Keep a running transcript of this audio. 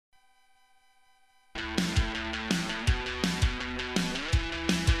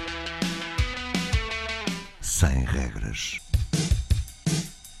sem regras.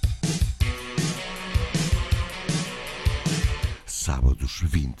 Sábados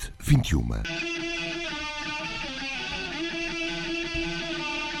 20, 21.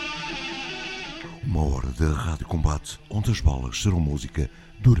 Uma hora de rádio combate onde as balas serão música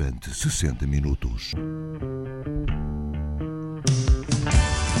durante 60 minutos.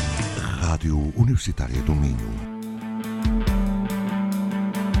 Rádio Universitária do Minho.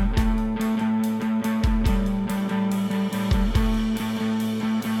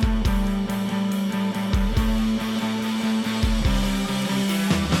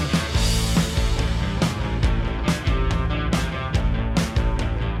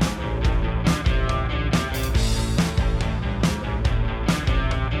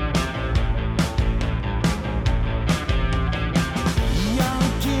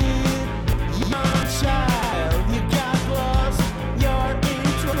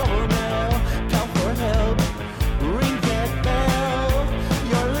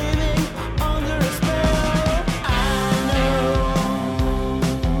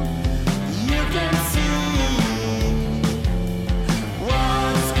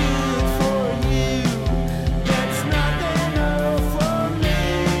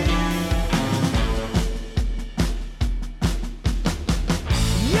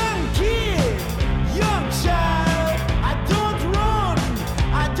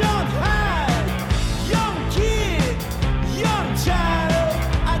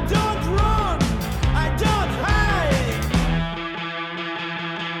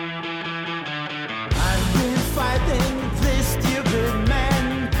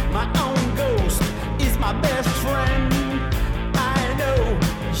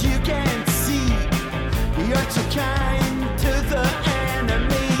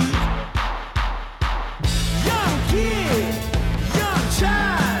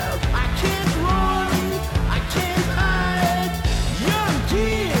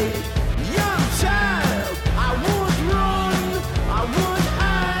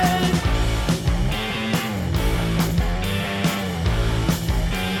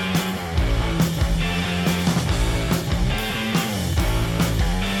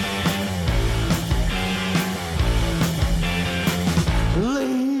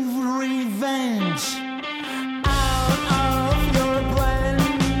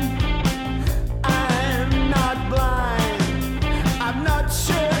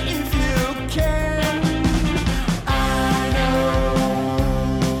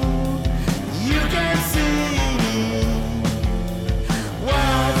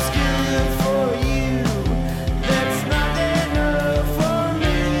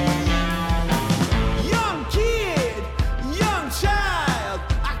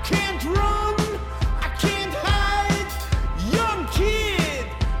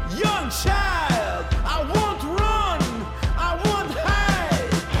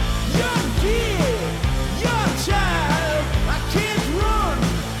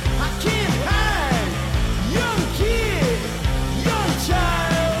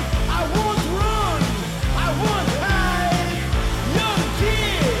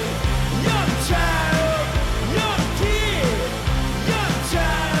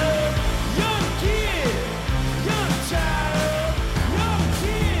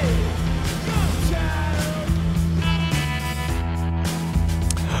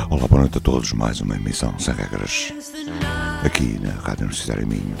 Mais uma emissão sem regras aqui na Rádio Universitária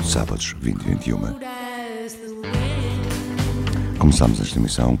Minho, sábados 20 e 21. Começamos esta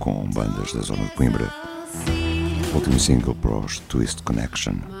emissão com bandas da zona de Coimbra. Último single para os Twist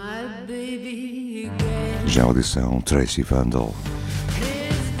Connection. Já a audição TRACY VANDAL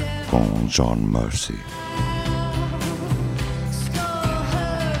com John Mercy.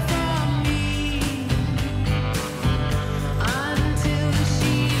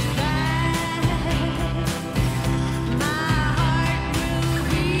 My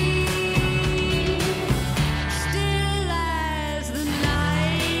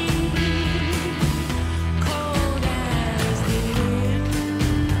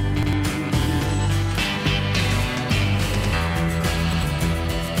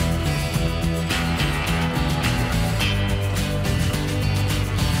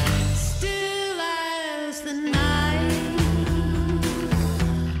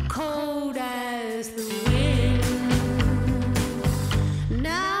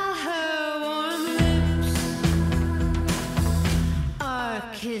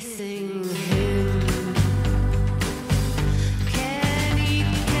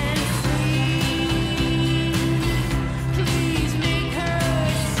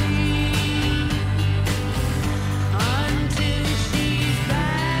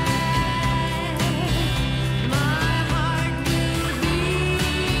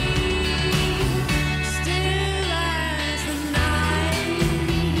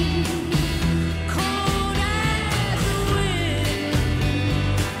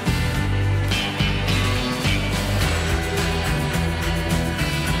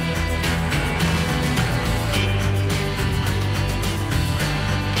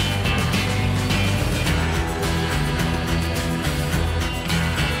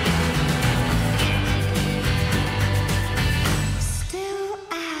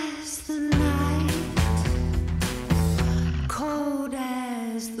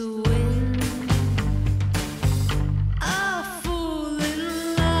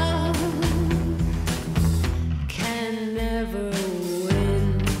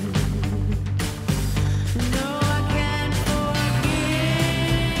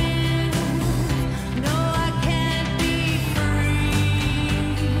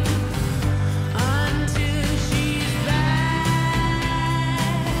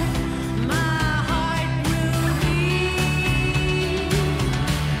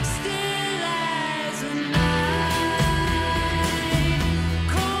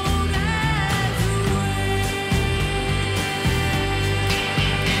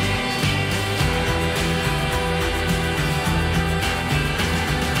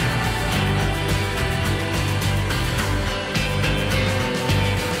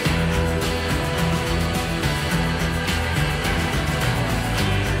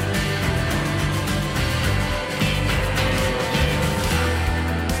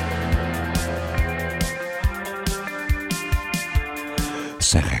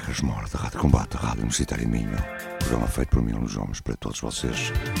Sem regras, mora da Rádio Combate, a Rádio Universitária Minho. Programa feito por mim, João Mercy, para todos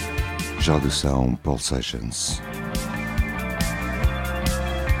vocês. Já a edição PULSATIONS.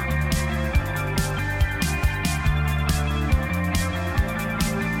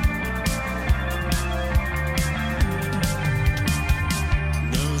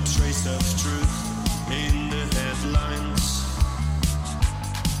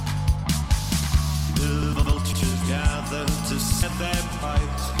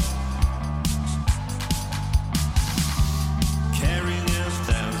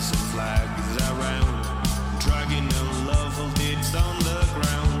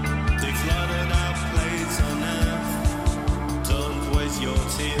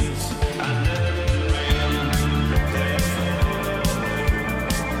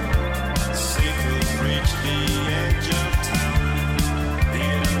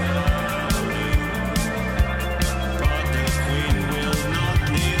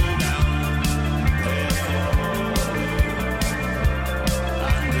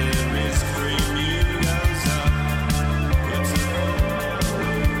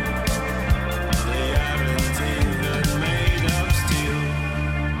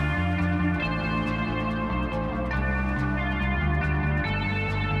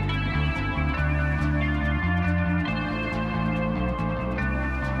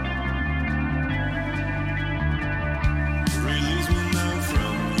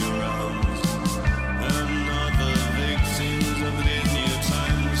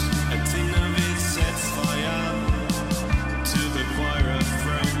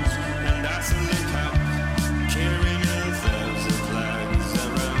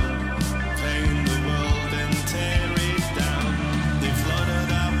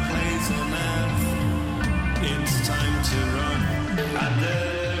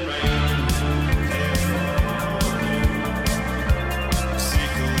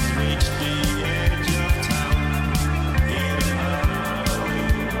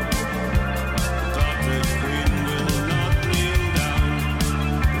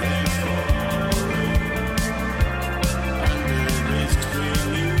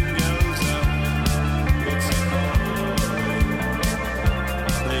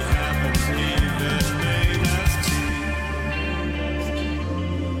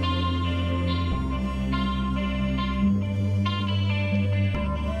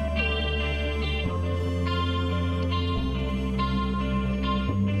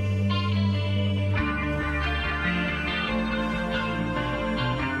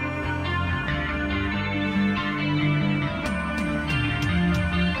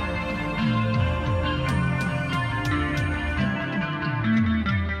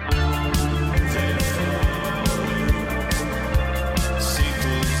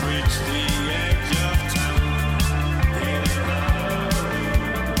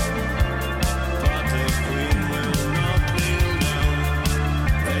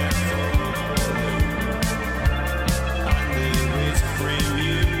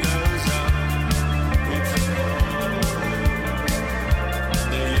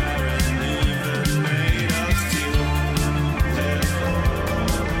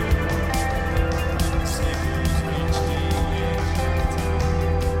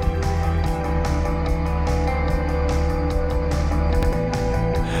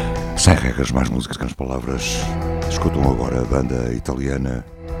 Sem regras, mais músicas que as palavras. Escutam agora a banda italiana,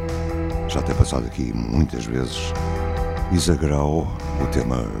 já tem passado aqui muitas vezes, IZA GRAU, o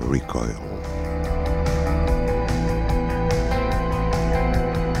tema Recoil.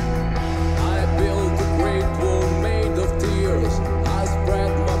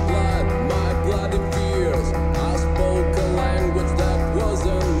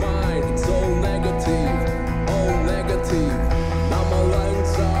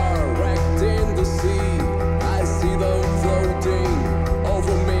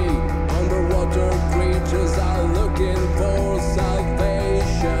 Creatures are looking for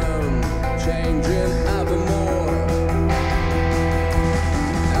salvation.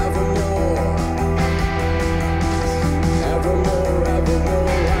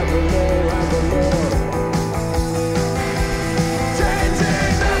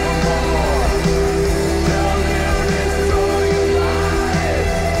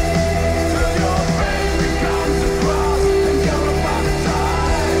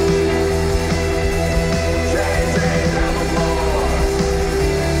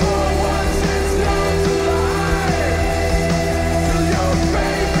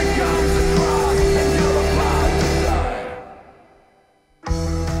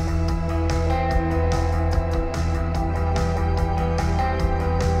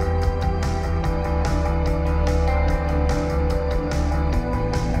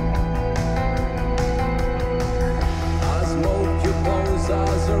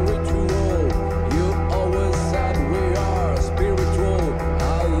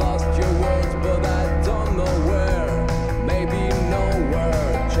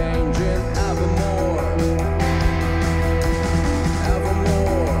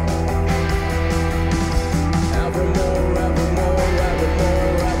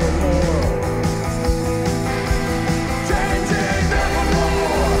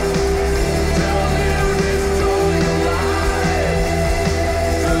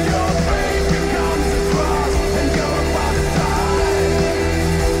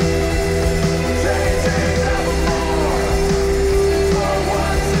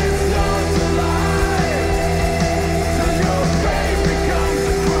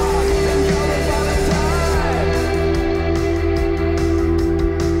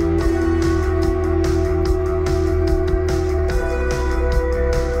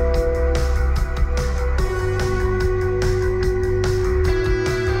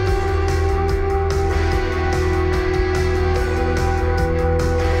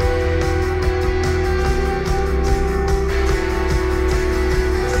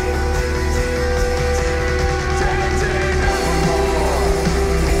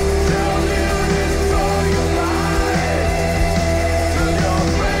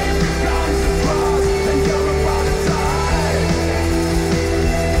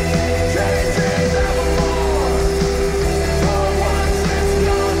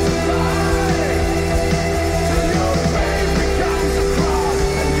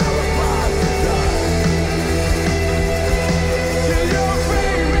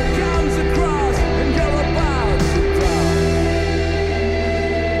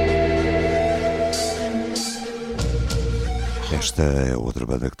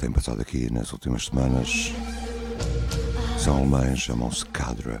 banda que tem passado aqui nas últimas semanas. São alemães, chamam-se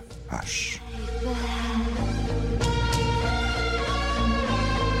CADRA ASH.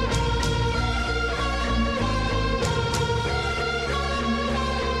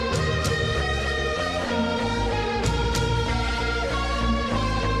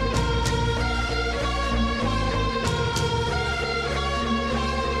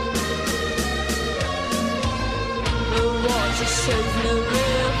 Shows no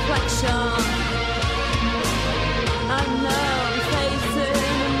reflection. Unknown face in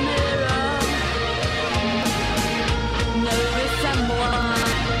a mirror. No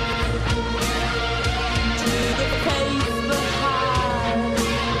resemblance to the face behind.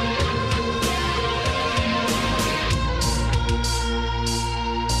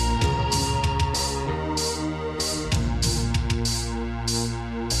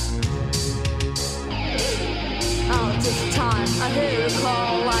 Out of time, I hear a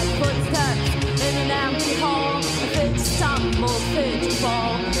call like footsteps in an empty hall. A fit to stumble, fit to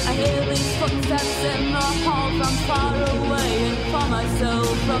fall. I hear these footsteps in the hall from far away. And for my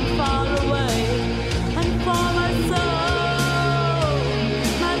soul, from far away. And for my soul,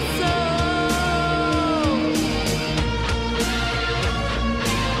 my soul.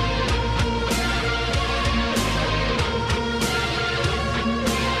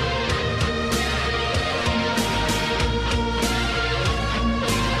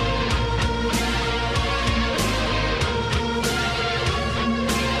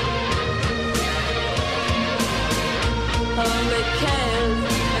 Only cares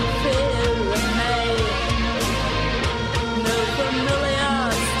and fear remain. No familiar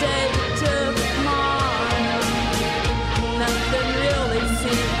state of mind. Nothing really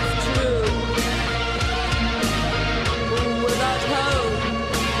seems true. Without hope,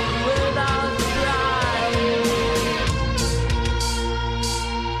 without pride.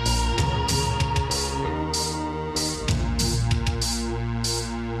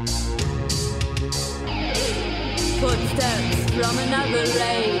 Footsteps from another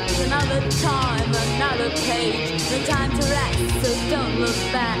age, another time, another page. No time to rest, so don't look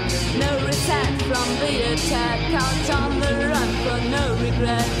back. No reset from the attack. Out on the run for no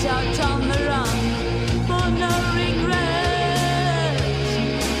regret. Out on the run for no regret.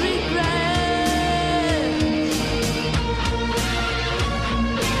 Regret.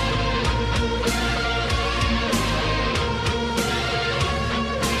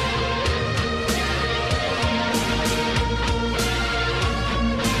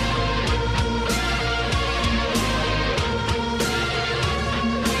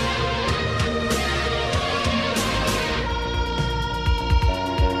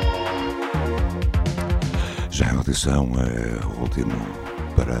 Já a audição é o último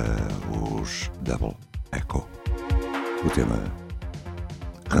para os Double Echo. O tema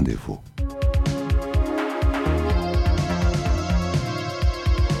Rendezvous.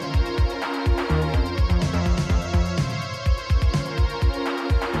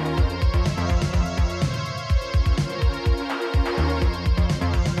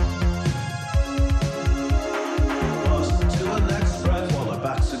 To the next breath while their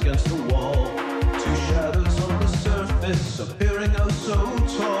backs against the wall. Two shadows on the surface appearing oh so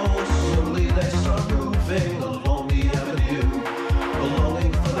tall. Slowly they start moving along the avenue,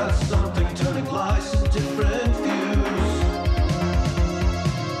 belonging for that sun.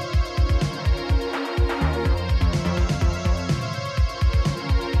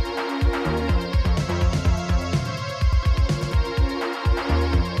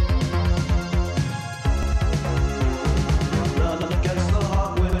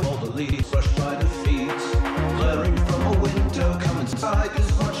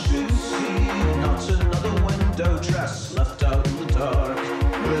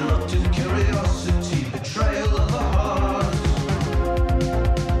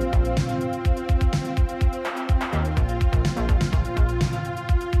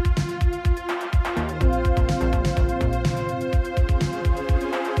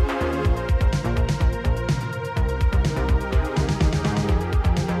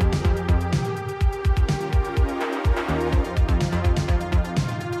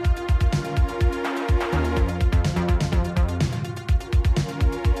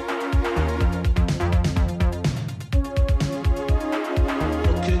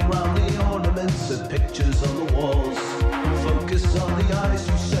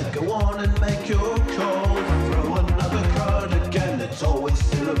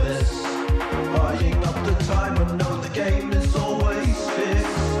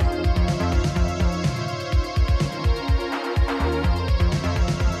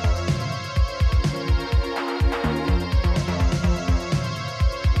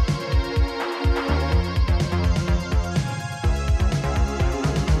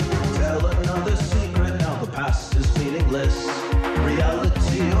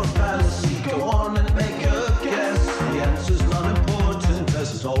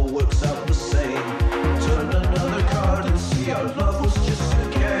 all works out the same. Turn another card and see our love was just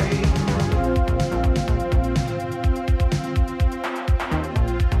a game.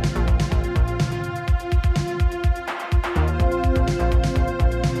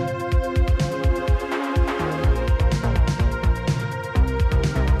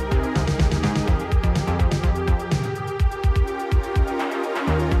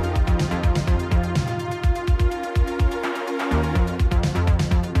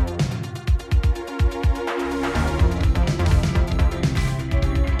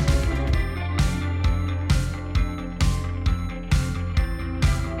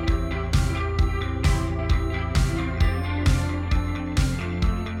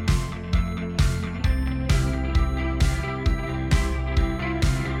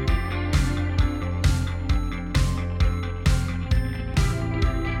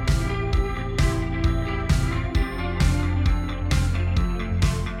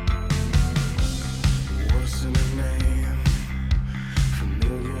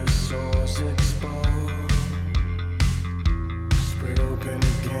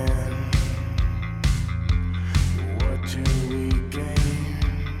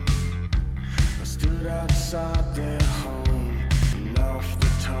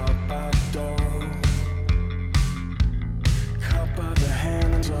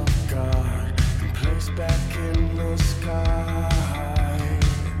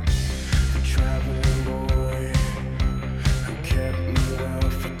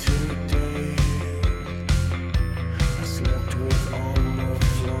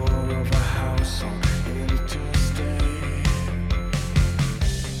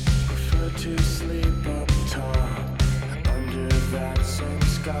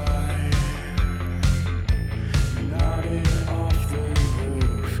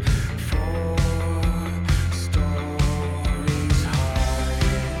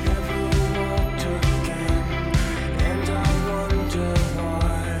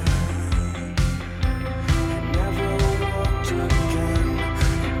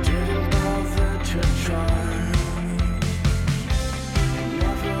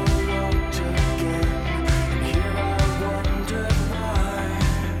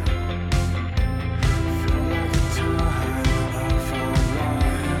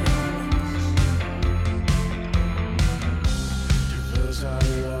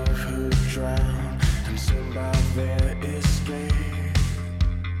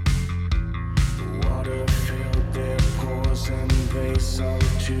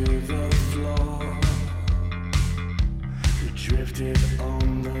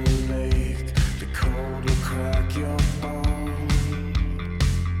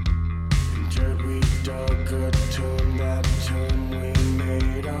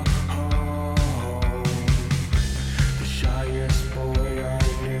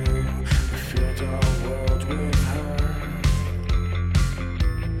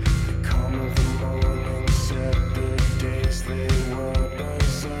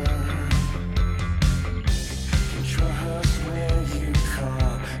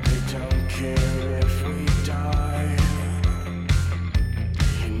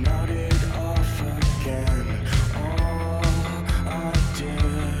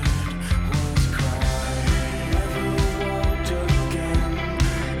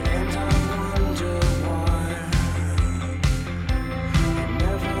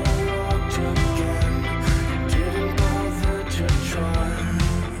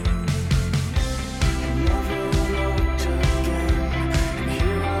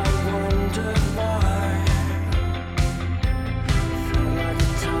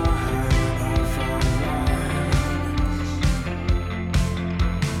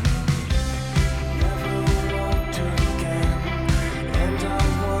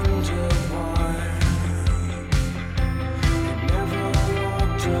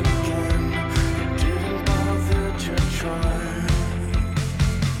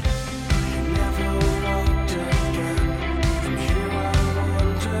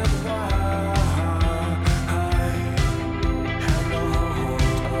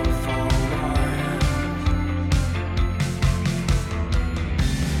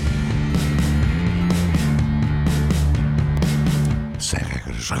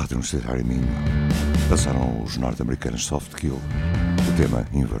 Universitário Minho, passaram os norte-americanos Softkill, o tema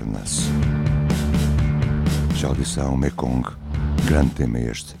Inverness. Já a audição Mekong, grande tema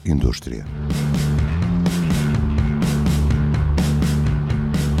este, Indústria.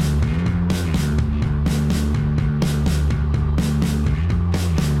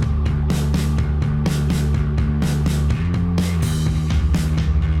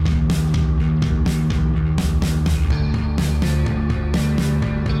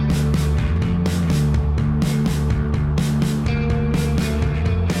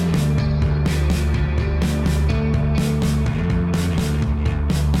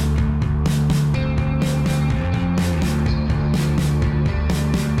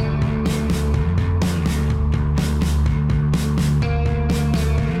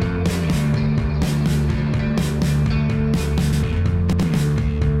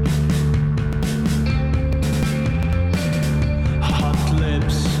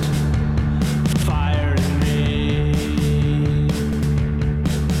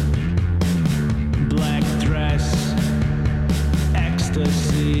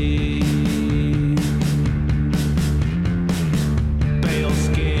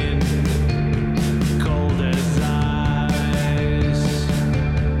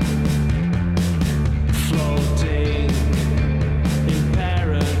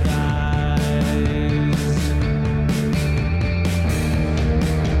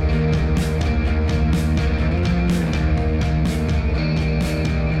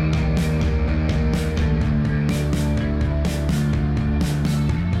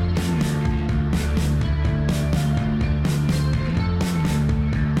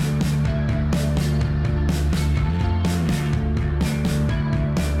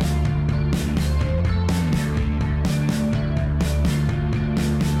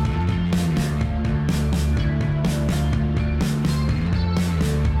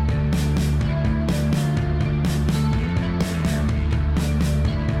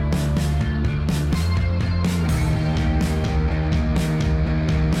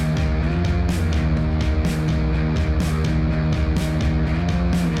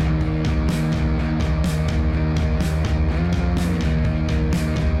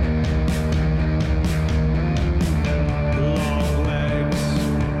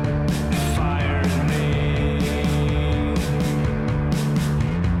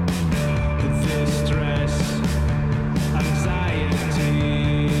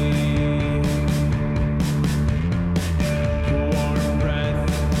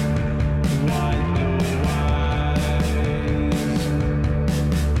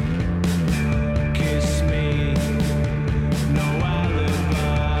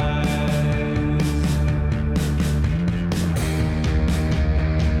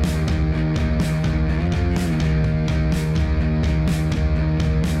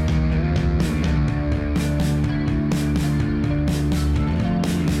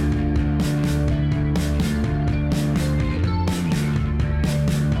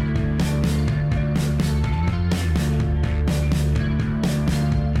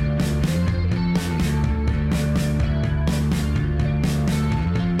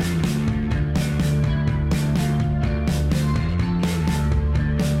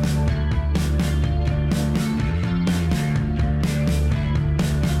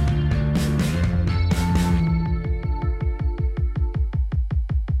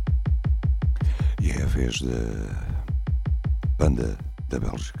 desde a banda da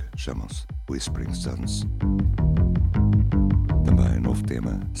Bélgica, chamam-se Whispering Suns. Também novo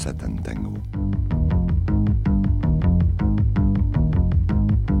tema, Satantango.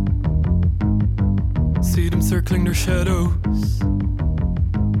 See them circling their shadows.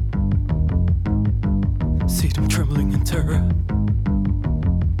 See them trembling in terror.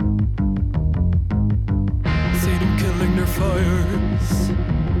 See them killing their fires.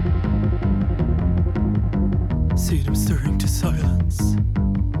 See them stirring to silence.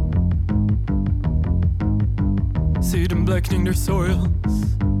 See them blackening their soils.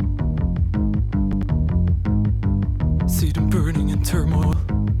 See them burning in turmoil.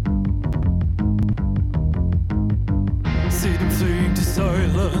 See them fleeing to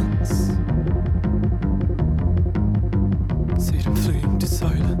silence. See them fleeing to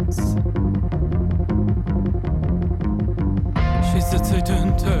silence. She's the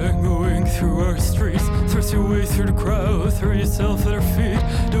Satan tangoing through our streets. Thrust your way through the crowd, throw yourself at her feet.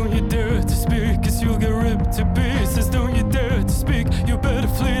 Don't you dare to speak, cause you'll get ripped to pieces. Don't you dare to speak, you better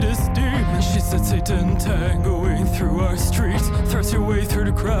flee this demon. She's the Satan tangoing through our streets. Thrust your way through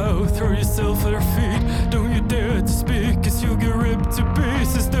the crowd, throw yourself at her feet. Don't you dare to speak, cause you'll get ripped to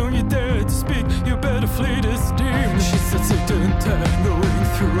pieces. Don't you dare to speak, you better flee this demon. She's the Satan tangoing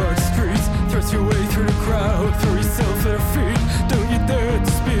through our streets. Thrust your way through the crowd, throw yourself at her feet. Don't you dare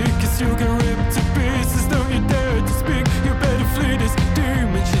to speak, cause you'll get ripped to pieces. Don't you dare to speak, you better flee this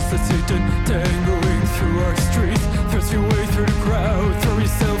demon. She's the Satan tangoing through our streets. Thrust your way through the crowd, throw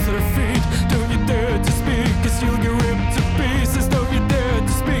yourself at her feet. Don't you dare to speak, cause you'll get ripped to pieces. Don't you dare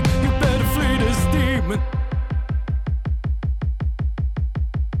to speak, you better flee this demon.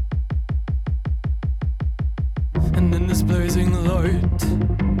 And in this blazing light,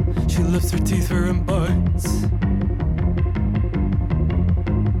 she lifts her teeth for and bites.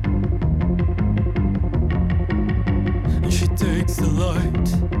 And she takes the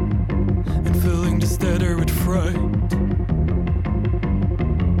light and filling the stutter with fright.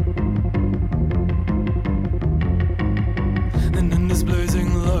 And in this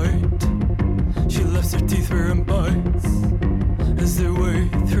blazing light, she lifts her teeth for and bites as they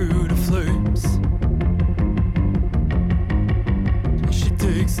wade through the flames.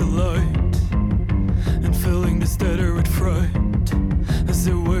 Takes the light and filling the stutter with fright as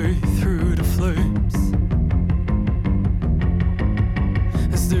they wade through the flames.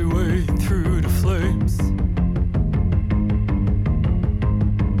 As they wade through the flames.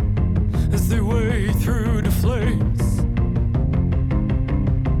 As they wade through the flames.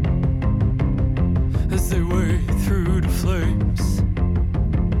 As they wade through the flames.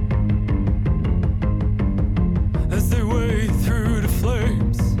 As they wade through the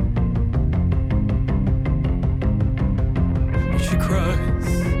flames. And she cries,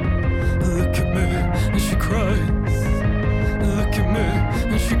 look at me, and she cries, look at me,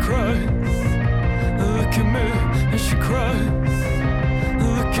 and she cries, look at me, and she cries,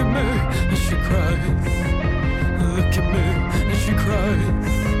 look at me, and she cries, look at me, and she cries,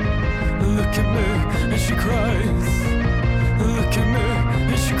 look at me, and she cries, look at me,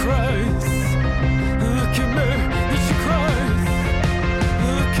 and she cries, look at me, and she cries, look at me, and she cries,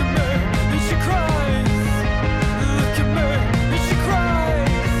 look at me, and she cries, look at me, and she cries,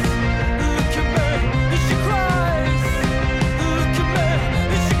 look at me, and she cries, look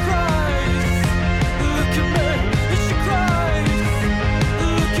at me, and she cries,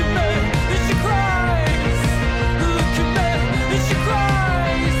 look at me, and she cries, look at me, and she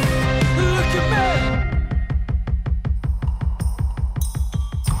cries, look at me.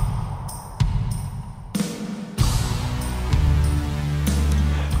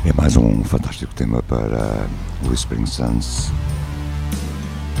 É mais fantástico tema para Whispering Suns,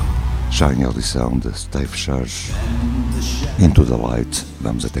 já em audição de STAVE CHURCH, Into the Light.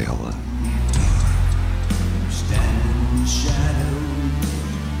 Vamos até ela.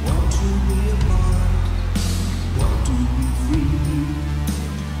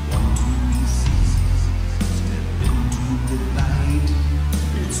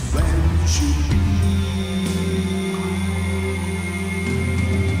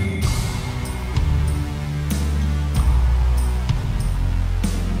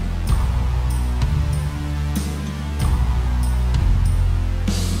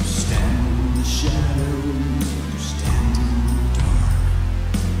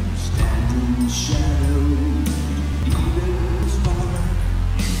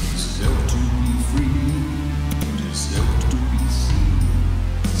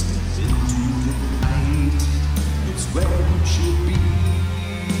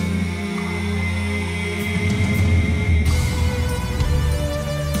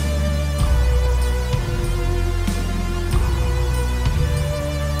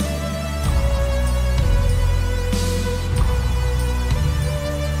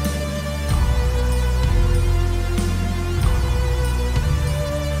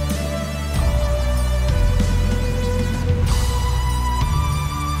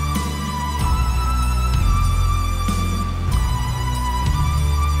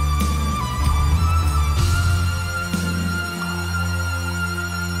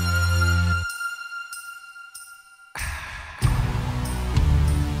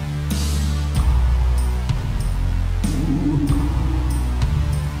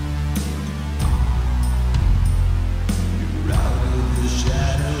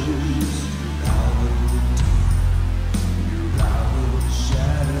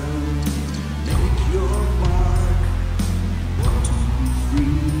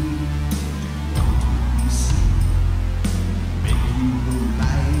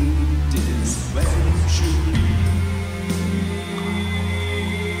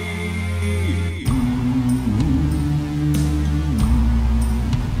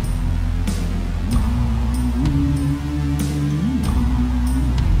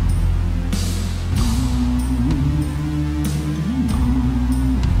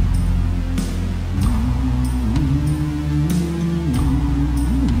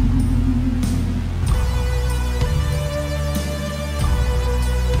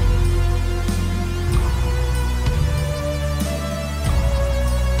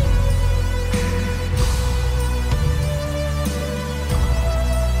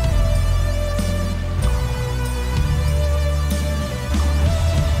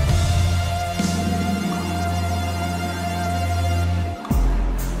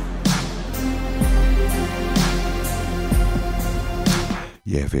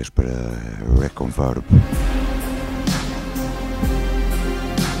 vez para RECONVERB.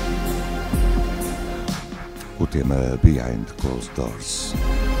 O tema Behind Closed Doors.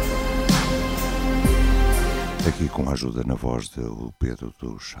 Aqui com a ajuda na voz do Pedro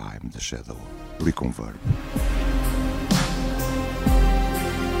dos I'm the Shadow. RECONVERB.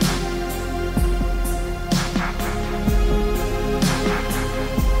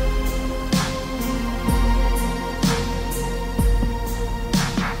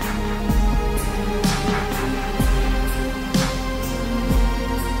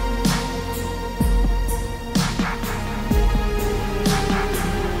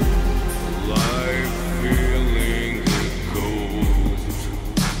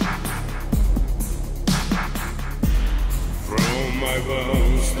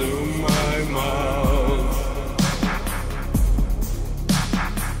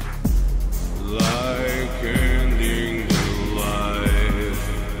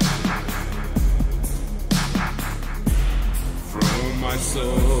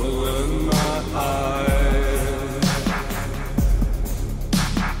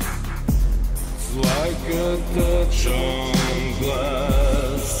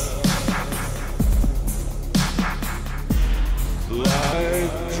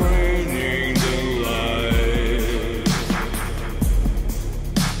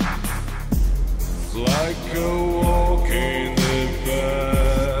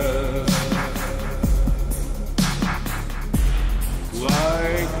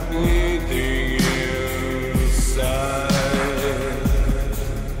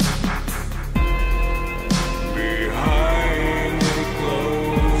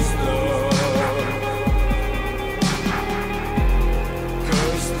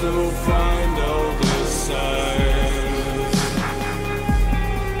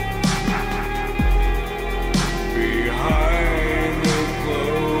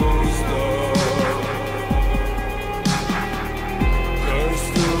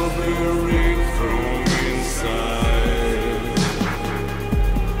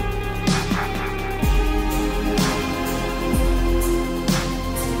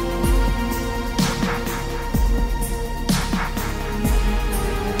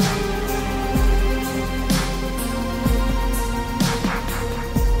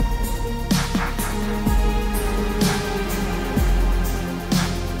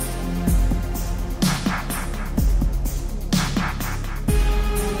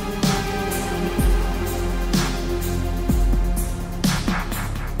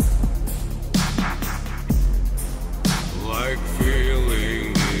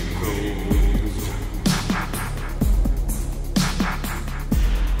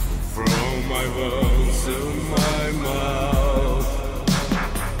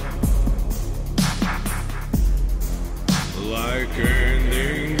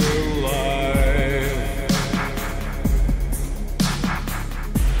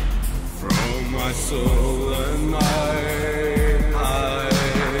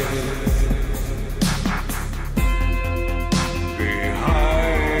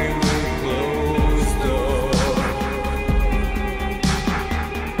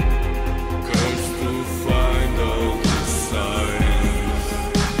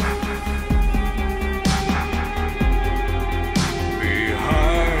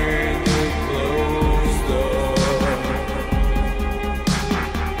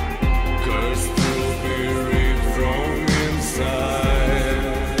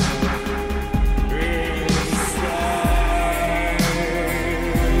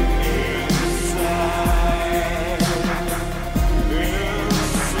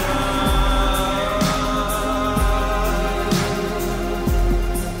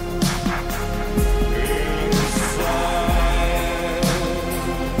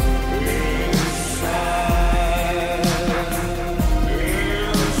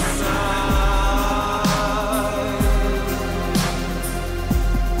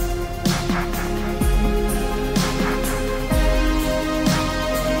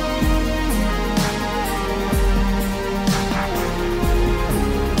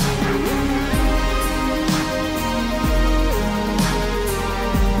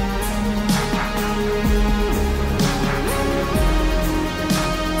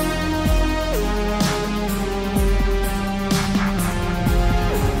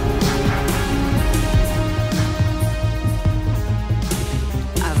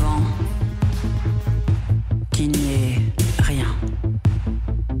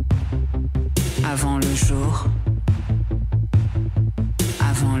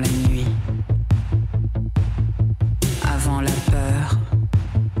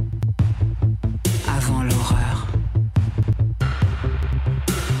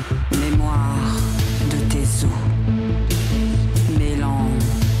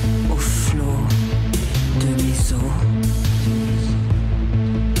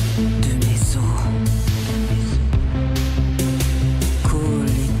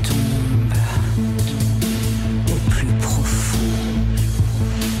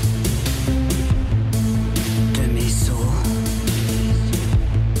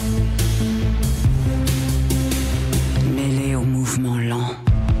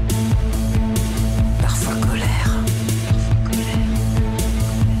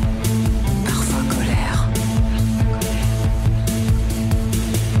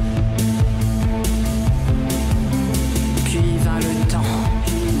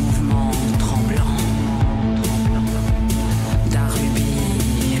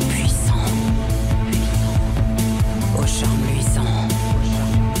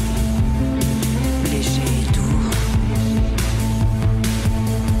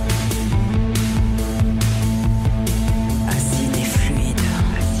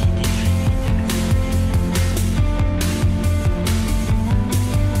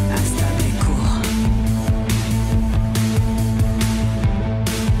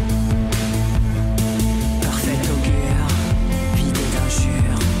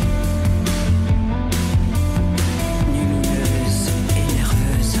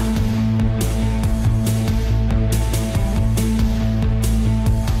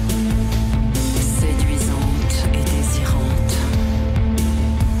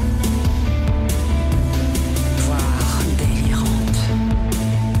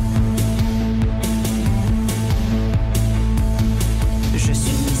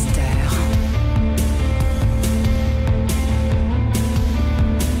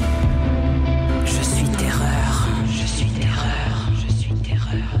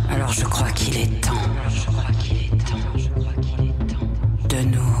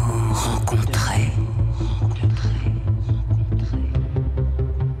 rencontrer.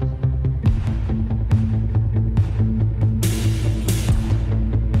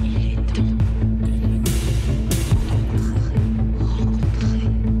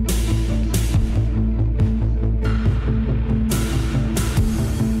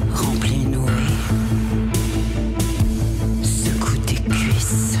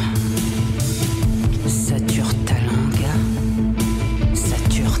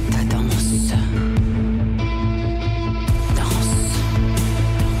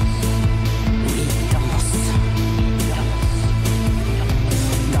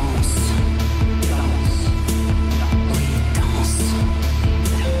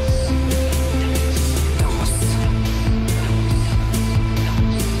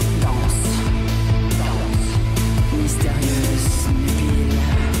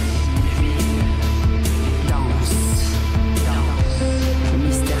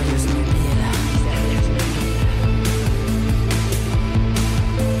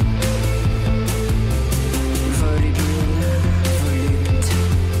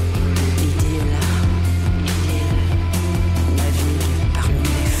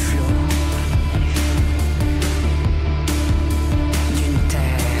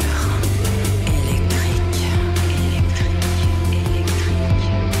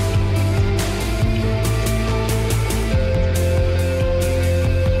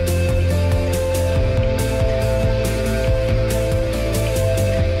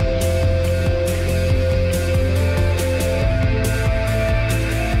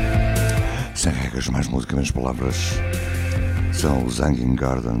 Palavras são os Hanging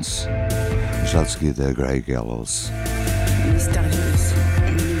Gardens, já de seguida a Grey Gallows.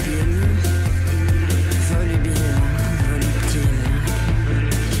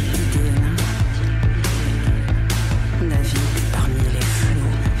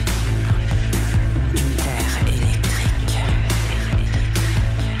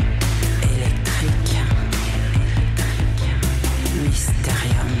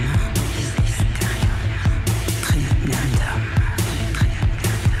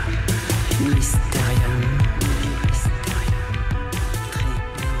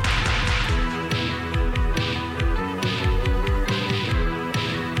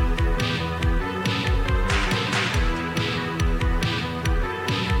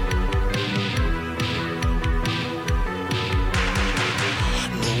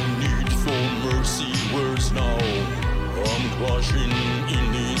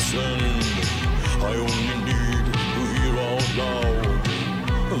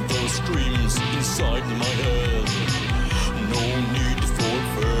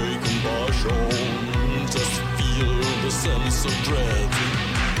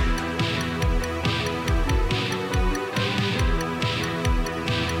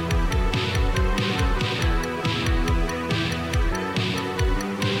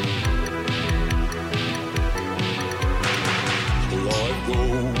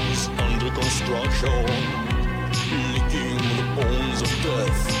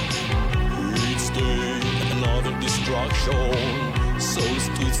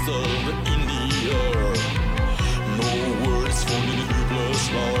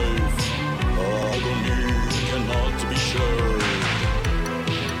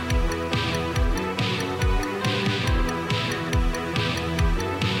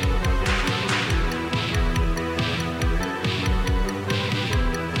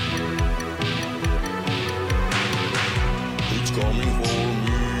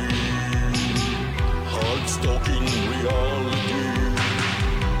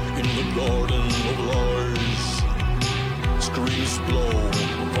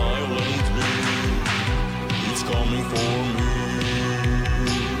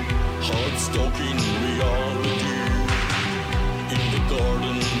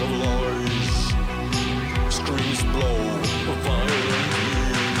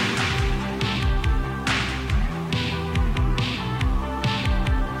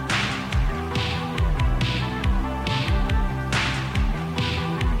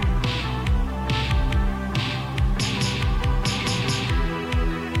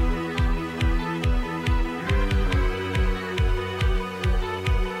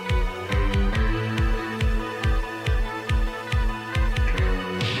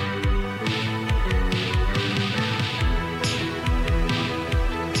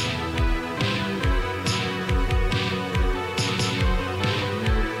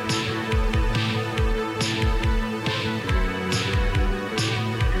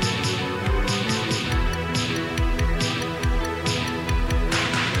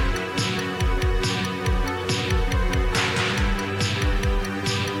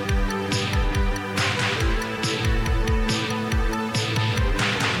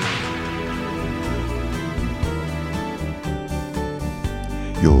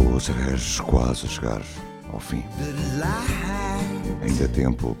 Você Regras quase a chegar ao fim. Ainda há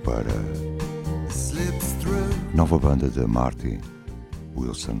tempo para nova banda de Marty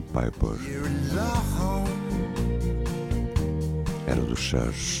Wilson Piper. Era do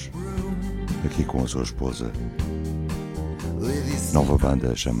Church, aqui com a sua esposa. Nova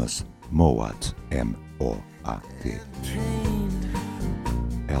banda chama-se MOAT, M-O-A-T.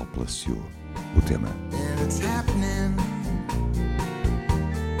 Helpless You, o tema.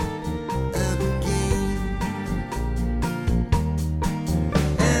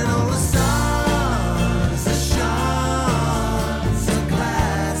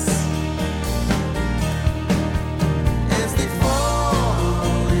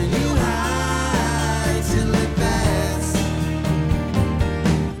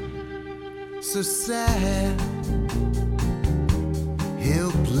 So sad,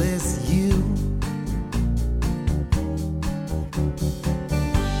 helpless you.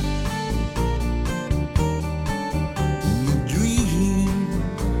 The dream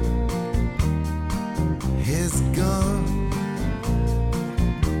has gone,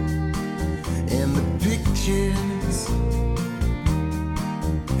 and the pictures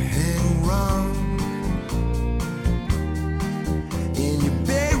hang wrong, and you're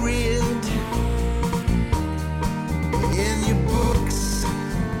buried in your books,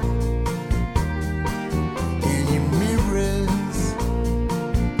 in your mirrors,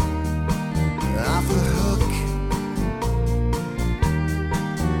 off the hook,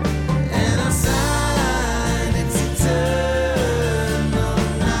 and outside it's eternal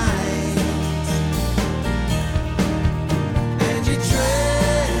night, and you're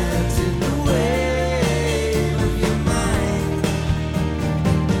trapped in the wave of your mind.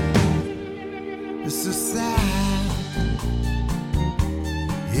 It's so sad,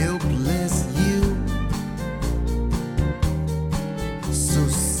 helpless you. So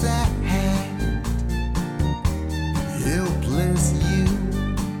sad, helpless you.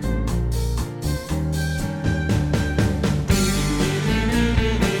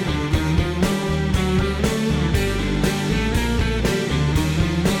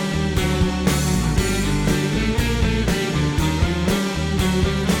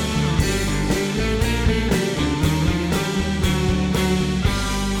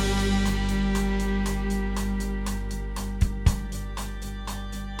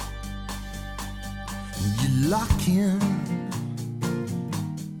 You lock in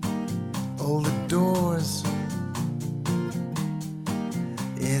all the doors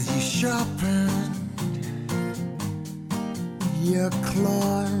as you sharpen your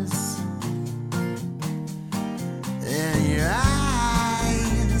claws, and your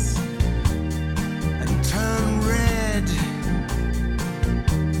eyes turn red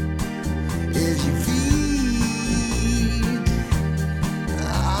as you feed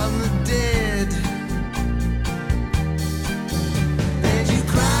on the dead. And you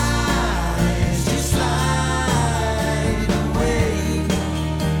cry as you slide away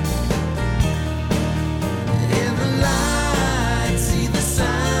in the light, see the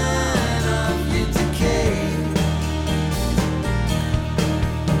sign of your decay.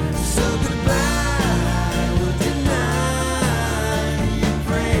 So goodbye will deny your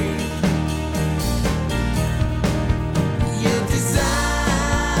prey. Your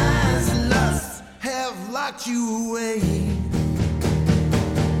desires and lusts have locked you away.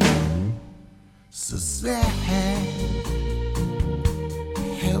 So sad,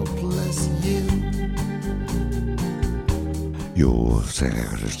 helpless you. E o Sem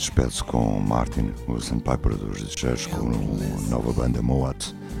Regras despede-se com Martin Wilson Piper dos Church com a nova banda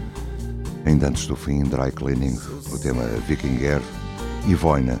MOAT. Ainda antes do fim, Dry Cleaning, o tema Viking e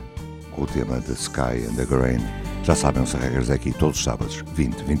VOYNA com o tema The Sky and the Grain. Já sabem, o Sem Regras é aqui todos os sábados,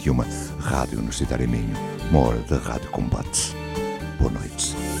 20-21, Rádio Universitária Minho, uma hora de rádio combate. Boa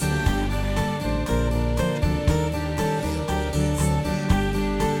noite.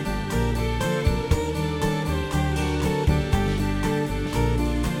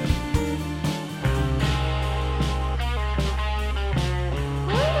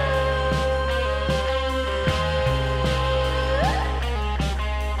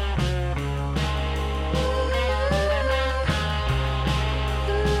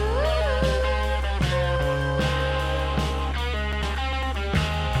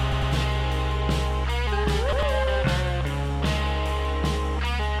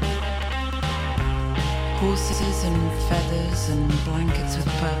 Horses and feathers and blankets with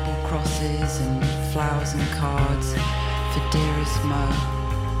purple crosses and flowers and cards for dearest Mo.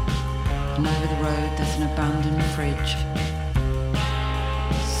 And over the road there's an abandoned fridge.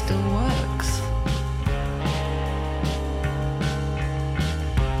 Still works.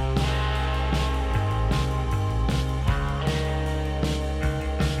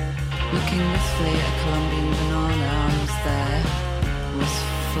 Looking wistfully at a Colombian banana, I was there, was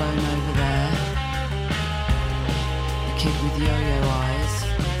flown over there. A kid with yo-yo eyes.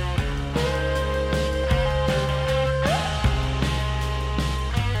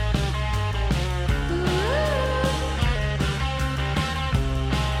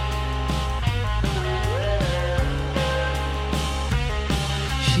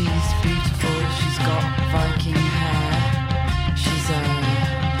 She's beautiful, she's got Viking hair. She's a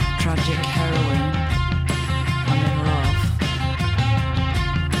tragic heroine, I'm in love.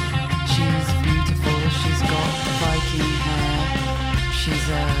 She's beautiful, she's got Viking hair. She's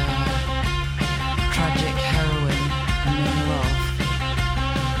a tragic heroine, I'm in love.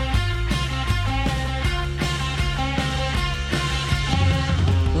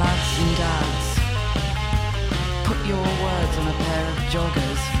 Lads and dads, put your words on a pair of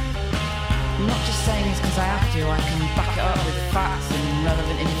joggers. I'm not just saying this because I have to, I can back it up with facts and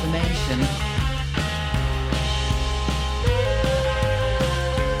relevant information.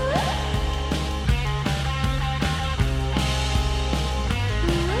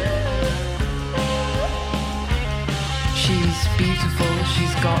 She's beautiful,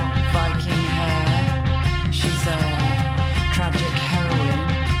 she's got Viking hair. She's a tragic heroine,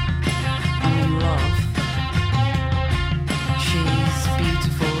 I'm in love. She's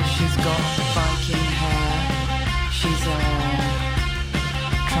beautiful, she's got Viking hair. She's a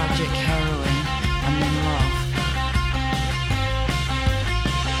tragic heroine, I'm in love.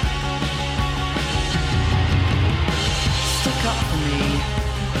 Stick up for me.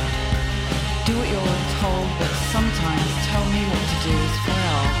 Do what you're told, but sometimes tell me what to do as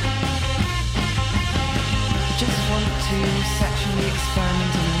well. I just want to sexually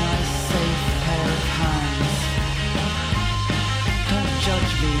experiment in a nice, safe pair of hands. Don't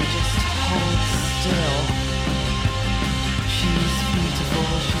judge me, just hold still. She's beautiful,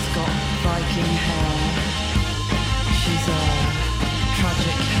 she's got Viking hair. She's a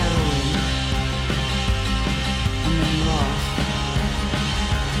tragic heroine. I'm in love.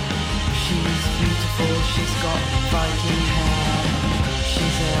 She's beautiful, she's got Viking hair.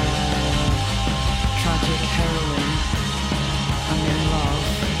 She's a tragic heroine. I'm in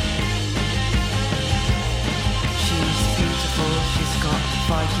love.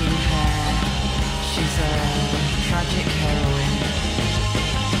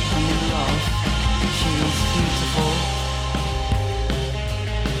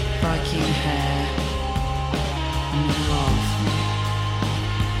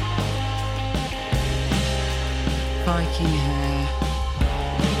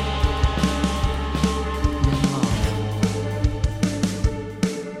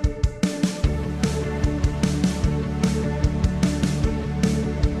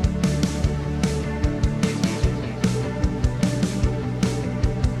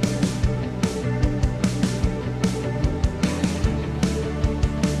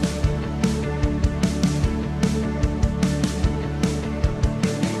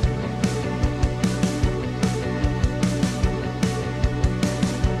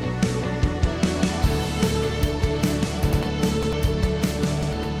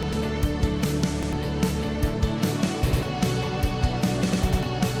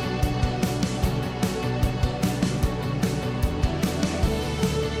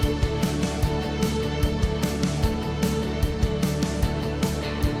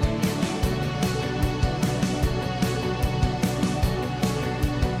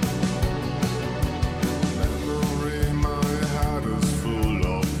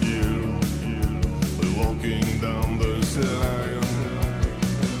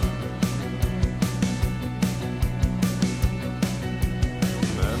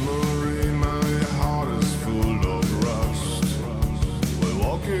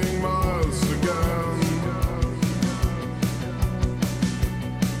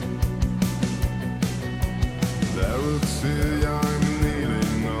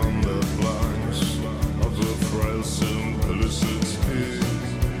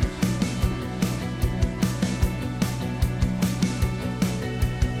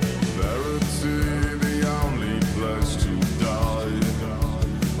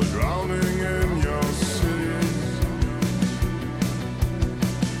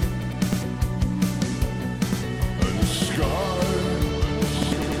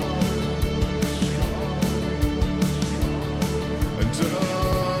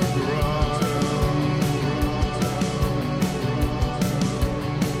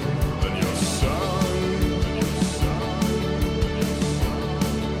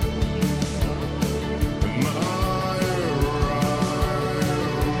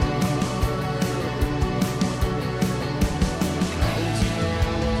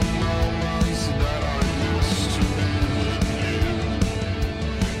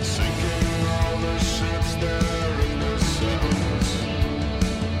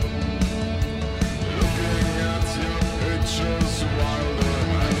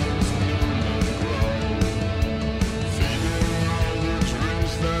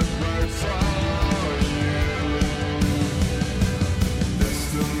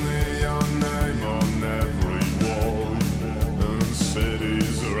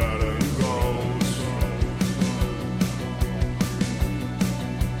 the red and gold.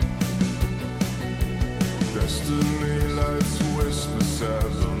 Destiny lets whisper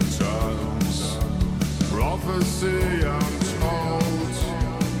 7 times. Prophecy untold.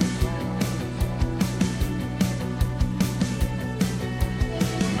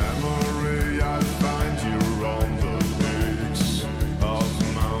 Memory, I find you on the peaks of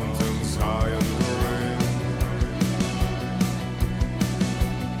mountains high and green.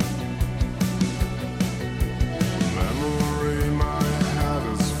 Memory, my head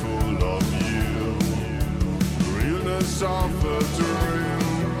is full of you. Realness of a dream.